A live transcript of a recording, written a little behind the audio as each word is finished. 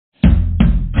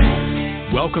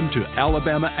Welcome to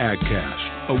Alabama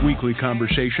AgCast, a weekly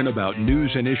conversation about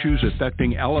news and issues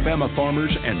affecting Alabama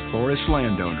farmers and forest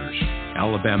landowners.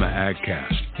 Alabama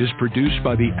AgCast is produced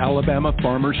by the Alabama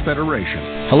Farmers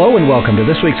Federation. Hello and welcome to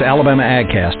this week's Alabama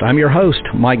AgCast. I'm your host,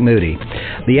 Mike Moody.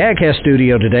 The AgCast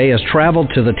studio today has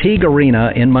traveled to the Teague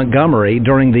Arena in Montgomery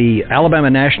during the Alabama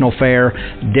National Fair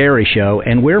Dairy Show,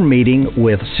 and we're meeting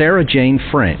with Sarah Jane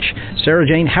French. Sarah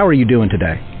Jane, how are you doing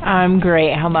today? I'm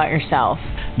great. How about yourself?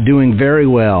 Doing very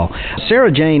well.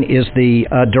 Sarah Jane is the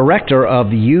director of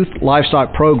the Youth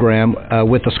Livestock Program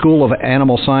with the School of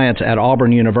Animal Science at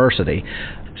Auburn University.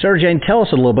 Sarah Jane, tell us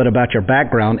a little bit about your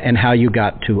background and how you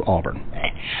got to Auburn.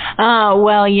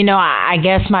 Well, I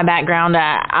guess my background,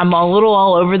 I'm a little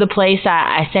all over the place.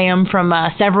 I say I'm from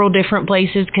several different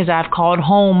places because I've called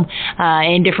home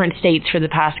in different states for the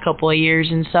past couple of years.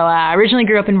 And so I originally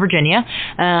grew up in Virginia,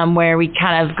 where we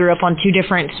kind of grew up on two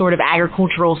different sort of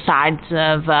agricultural sides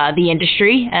of the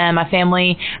industry. My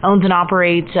family owns and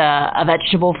operates a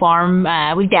vegetable farm.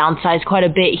 We downsized quite a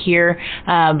bit here,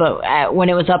 but when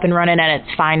it was up and running at its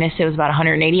finest, it was about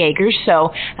 180 acres.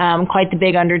 So quite the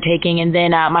big undertaking. And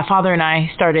then my father and I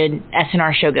started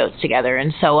S&R show goats together,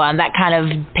 and so that kind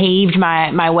of paved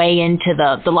my way into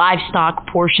the livestock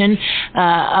portion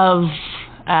of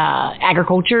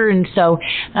agriculture, and so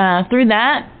through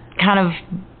that kind of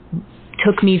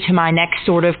took me to my next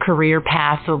sort of career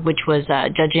path, which was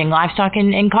judging livestock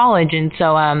in college, and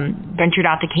so ventured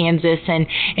out to Kansas and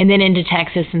then into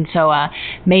Texas, and so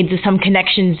made some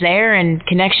connections there, and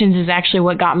connections is actually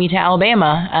what got me to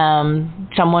Alabama.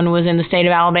 Someone was in the state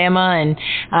of Alabama and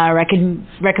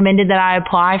recommended that I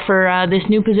apply for this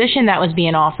new position that was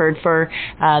being offered for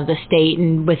the state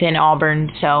and within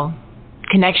Auburn, so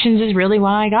connections is really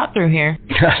why I got through here.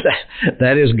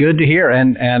 That is good to hear,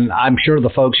 and I'm sure the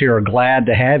folks here are glad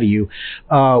to have you.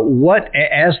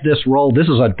 As this role, this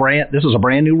is a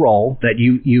brand new role that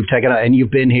you've taken, and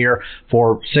you've been here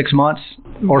for 6 months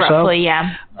or so. Roughly,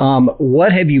 yeah.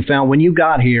 What have you found when you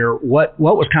got here? What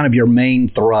was kind of your main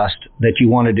thrust that you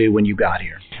want to do when you got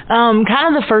here?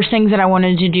 Kind of the first things that I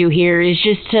wanted to do here is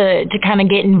just to kind of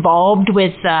get involved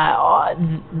with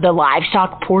the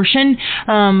livestock portion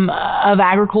of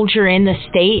agriculture in the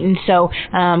state, and so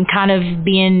kind of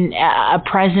being a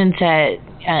presence at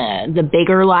the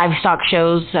bigger livestock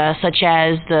shows such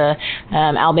as the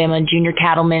Alabama Junior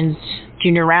Cattlemen's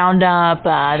Junior Roundup, the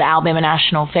Alabama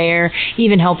National Fair,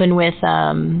 even helping with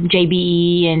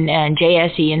JBE and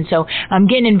JSE. And so I'm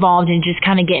getting involved in just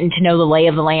kind of getting to know the lay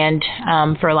of the land,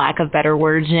 for lack of better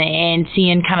words, and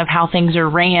seeing kind of how things are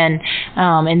ran.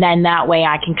 And then that way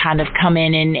I can kind of come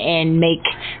in and make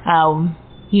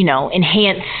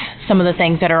enhance some of the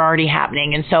things that are already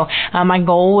happening. And so my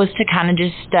goal was to kind of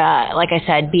just, like I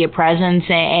said, be a presence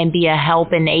and be a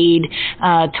help and aid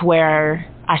to where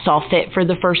I saw fit for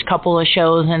the first couple of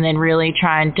shows, and then really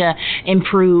trying to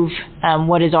improve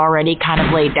what is already kind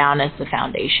of laid down as the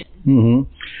foundation. Mm-hmm.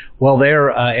 Well,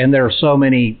 there are so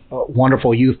many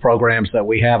wonderful youth programs that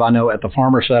we have. I know at the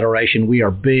Farmers Federation we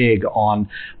are big on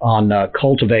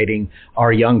cultivating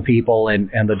our young people and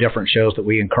the different shows that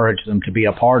we encourage them to be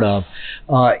a part of.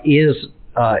 Is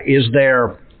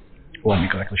there? Well, I'm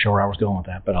not exactly sure where I was going with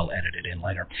that, but I'll edit it in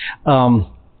later.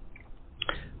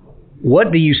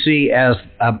 What do you see as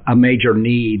a major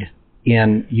need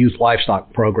in youth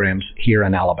livestock programs here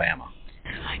in Alabama?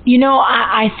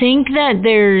 I think that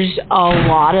there's a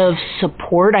lot of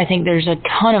support. I think there's a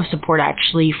ton of support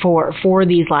actually for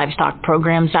these livestock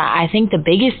programs. I think the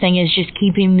biggest thing is just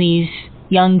keeping these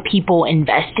young people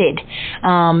invested.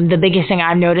 The biggest thing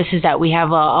I've noticed is that we have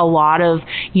a lot of,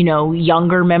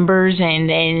 younger members and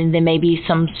then maybe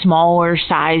some smaller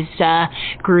sized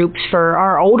groups for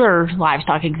our older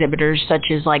livestock exhibitors, such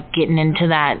as like getting into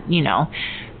that,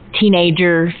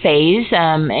 teenager phase,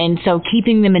 and so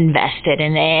keeping them invested,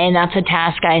 and that's a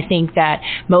task I think that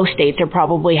most states are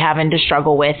probably having to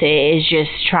struggle with, is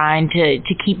just trying to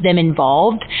keep them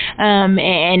involved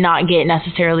and not get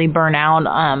necessarily burnt out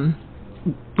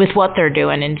with what they're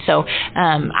doing. And so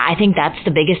I think that's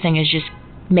the biggest thing, is just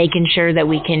making sure that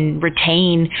we can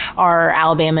retain our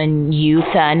Alabama youth,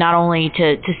 not only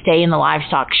to stay in the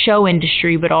livestock show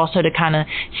industry, but also to kind of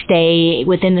stay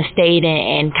within the state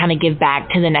and kind of give back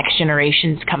to the next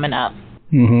generations coming up.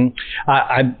 Mm-hmm.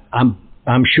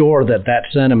 I'm sure that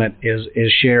sentiment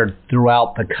is shared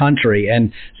throughout the country.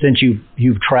 And since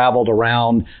you've traveled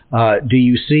around, do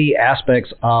you see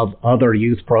aspects of other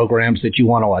youth programs that you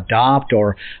want to adopt,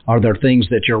 or are there things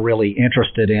that you're really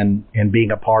interested in being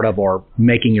a part of or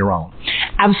making your own?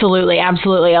 Absolutely.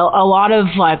 A lot of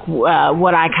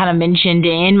what I kind of mentioned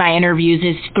in my interviews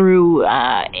is through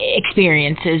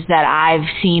experiences that I've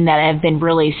seen that have been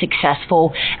really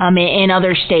successful in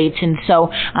other states. And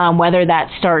so whether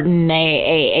that's starting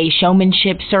a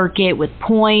showmanship circuit with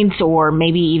points, or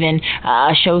maybe even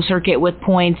a show circuit with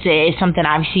points, is something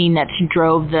I've seen that's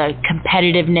drove the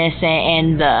competitiveness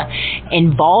and the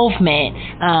involvement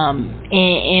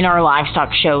in our livestock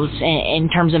shows in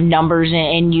terms of numbers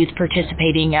and youth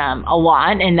participating a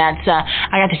lot. And that's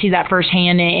I got to see that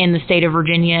firsthand in the state of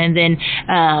Virginia, and then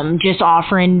just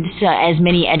offering as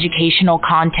many educational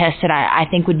contests that I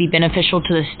think would be beneficial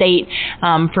to the state.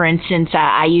 For instance,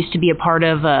 I used to be a part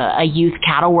of a youth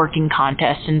cattle working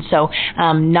contest, and so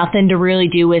nothing to really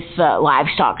do with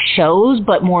livestock shows,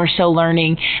 but more so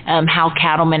learning how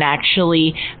cattlemen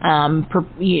actually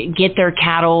get their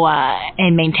cattle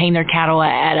and maintain their cattle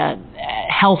at a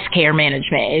health care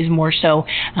management is more so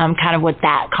kind of what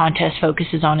that contest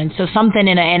focuses on. And so something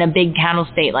in a big cattle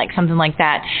state, like something like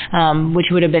that, which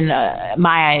would have been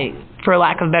my, for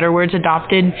lack of better words,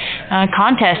 adopted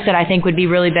contest that I think would be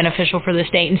really beneficial for the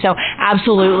state. And so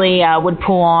absolutely would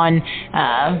pull on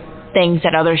things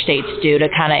that other states do to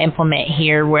kind of implement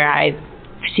here where I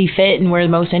see fit and where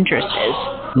the most interest is.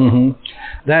 Mm-hmm.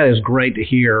 That is great to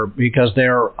hear, because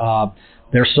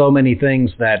there's so many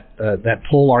things that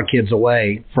pull our kids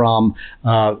away from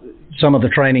some of the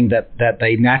training that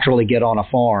they naturally get on a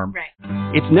farm.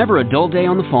 Right. It's never a dull day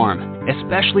on the farm,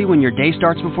 especially when your day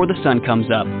starts before the sun comes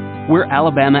up. We're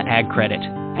Alabama Ag Credit,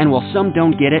 and while some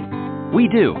don't get it, we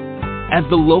do. As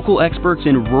the local experts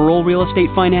in rural real estate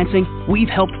financing, we've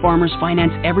helped farmers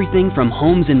finance everything from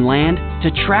homes and land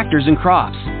to tractors and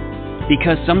crops.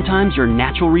 Because sometimes your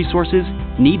natural resources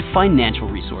need financial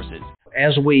resources.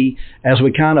 As we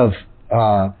kind of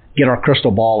get our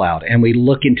crystal ball out and we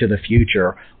look into the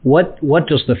future, what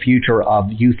does the future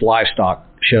of youth livestock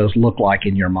shows look like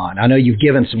in your mind? I know you've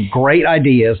given some great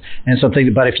ideas and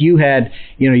something, but if you had,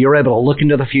 you're able to look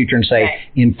into the future and say,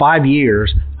 in 5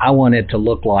 years, I want it to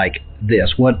look like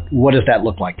this. What does that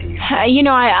look like to you?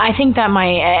 I think that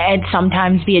might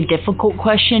sometimes be a difficult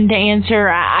question to answer.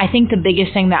 I think the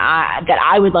biggest thing that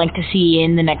I would like to see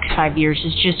in the next 5 years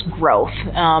is just growth,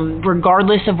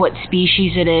 regardless of what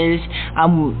species it is.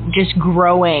 Just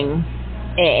growing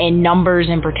in numbers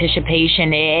and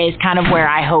participation is kind of where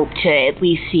I hope to at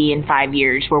least see in 5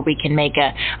 years, where we can make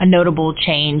a notable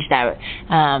change, that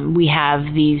we have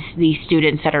these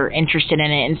students that are interested in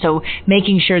it. And so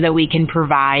making sure that we can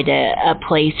provide a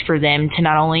place for them to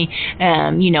not only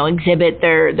exhibit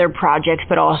their projects,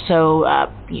 but also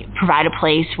provide a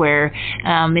place where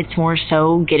it's more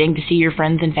so getting to see your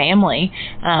friends and family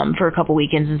for a couple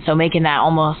weekends. And so making that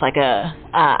almost like a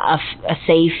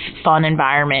safe, fun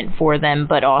environment for them,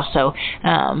 but also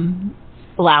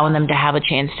allowing them to have a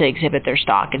chance to exhibit their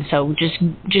stock. And so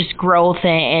just growth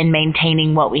and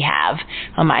maintaining what we have,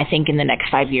 I think in the next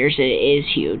 5 years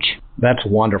is huge. That's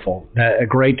wonderful.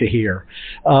 Great to hear.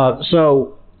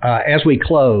 So as we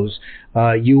close,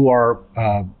 you are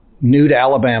new to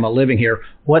Alabama, living here.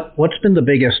 What's been the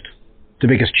biggest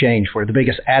change for you, the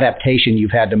biggest adaptation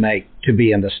you've had to make to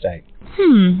be in the state?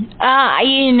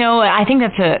 I think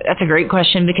that's a great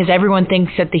question, because everyone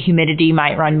thinks that the humidity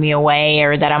might run me away,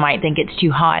 or that I might think it's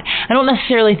too hot. I don't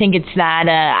necessarily think it's that.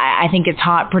 I think it's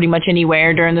hot pretty much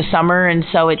anywhere during the summer, and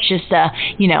so it's just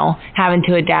having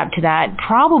to adapt to that.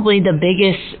 Probably the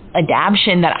biggest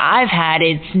adaptation that I've had,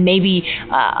 it's maybe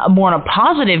more on a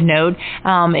positive note,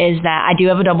 is that I do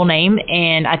have a double name,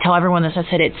 and I tell everyone this. I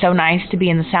said it's so nice to be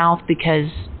in the South because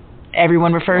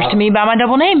everyone refers to me by my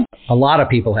double name. A lot of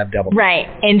people have double names. Right.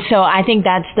 And so I think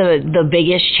that's the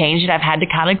biggest change that I've had to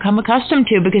kind of come accustomed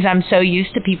to, because I'm so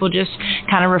used to people just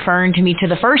kind of referring to me to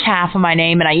the first half of my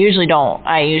name, and I usually don't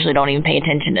even pay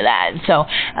attention to that. So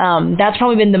that's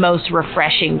probably been the most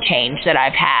refreshing change that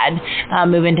I've had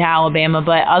moving to Alabama.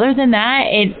 But other than that,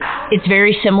 it's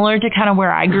very similar to kind of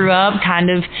where I grew up, kind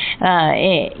of,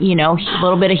 a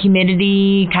little bit of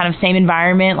humidity, kind of same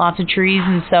environment, lots of trees.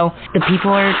 And so the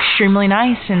people are extremely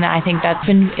nice, and I think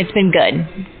it's been good.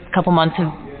 A couple months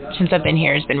since I've been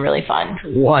here has been really fun.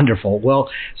 Wonderful. Well,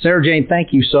 Sarah Jane,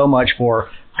 thank you so much for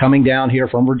coming down here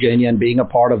from Virginia and being a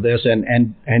part of this,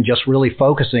 and just really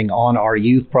focusing on our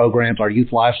youth programs, our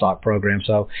youth livestock program.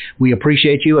 So we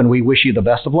appreciate you, and we wish you the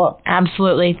best of luck.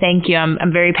 Absolutely. Thank you.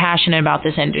 I'm very passionate about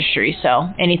this industry, so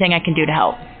anything I can do to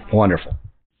help. Wonderful.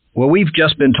 Well, we've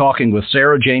just been talking with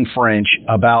Sarah Jane French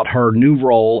about her new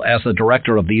role as the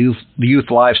director of the Youth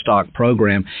Livestock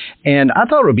Program. And I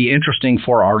thought it would be interesting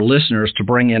for our listeners to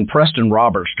bring in Preston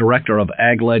Roberts, Director of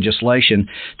Ag Legislation,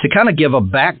 to kind of give a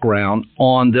background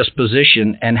on this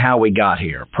position and how we got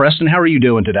here. Preston, how are you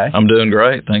doing today? I'm doing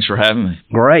great. Thanks for having me.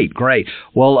 Great.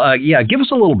 Well, give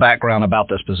us a little background about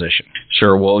this position.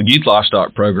 Sure. Well, youth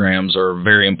livestock programs are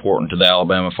very important to the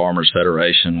Alabama Farmers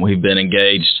Federation. We've been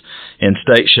engaged in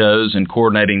state shows and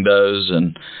coordinating those,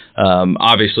 and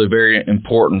obviously very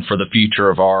important for the future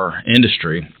of our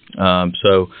industry.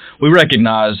 So we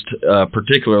recognized,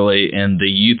 particularly in the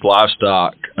youth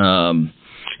livestock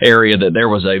area, that there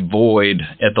was a void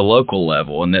at the local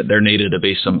level and that there needed to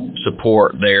be some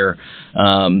support there.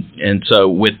 And so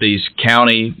with these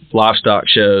county livestock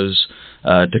shows,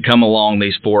 to come along,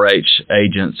 these 4-H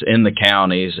agents in the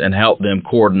counties and help them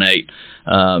coordinate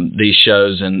these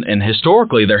shows. And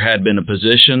historically, there had been a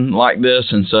position like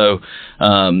this. And so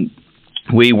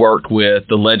we worked with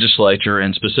the legislature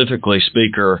and specifically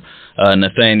Speaker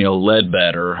Nathaniel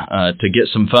Ledbetter to get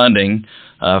some funding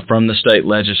from the state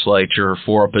legislature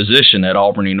for a position at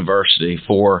Auburn University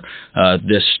for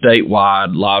this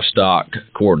statewide livestock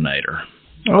coordinator.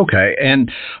 Okay,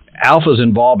 and Alpha's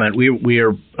involvement, we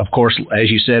are, of course,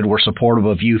 as you said, we're supportive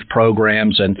of youth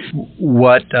programs. And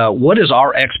what is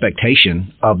our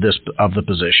expectation of the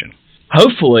position?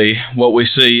 Hopefully, what we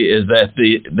see is that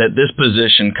this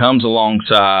position comes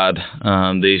alongside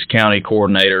these county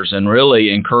coordinators and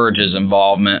really encourages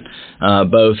involvement,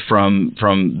 both from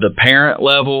the parent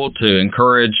level to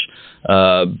encourage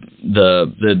the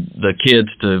kids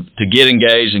to get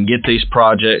engaged and get these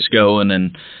projects going,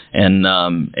 and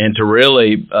to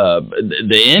really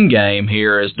the end game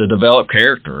here is to develop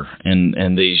character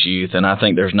in these youth, and I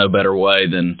think there's no better way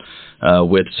than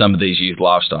with some of these youth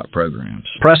livestock programs.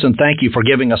 Preston, thank you for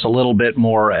giving us a little bit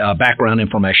more background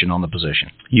information on the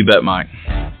position. You bet, Mike.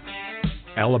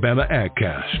 Alabama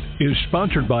AgCast is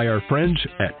sponsored by our friends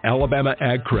at Alabama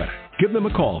Ag Credit. Give them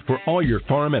a call for all your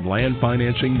farm and land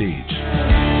financing needs.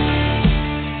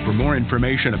 For more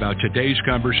information about today's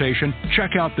conversation,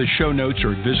 check out the show notes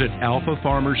or visit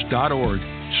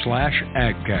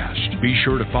alphafarmers.org/agcast. Be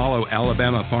sure to follow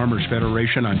Alabama Farmers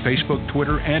Federation on Facebook,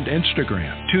 Twitter, and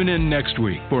Instagram. Tune in next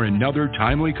week for another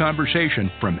timely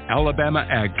conversation from Alabama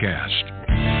AgCast.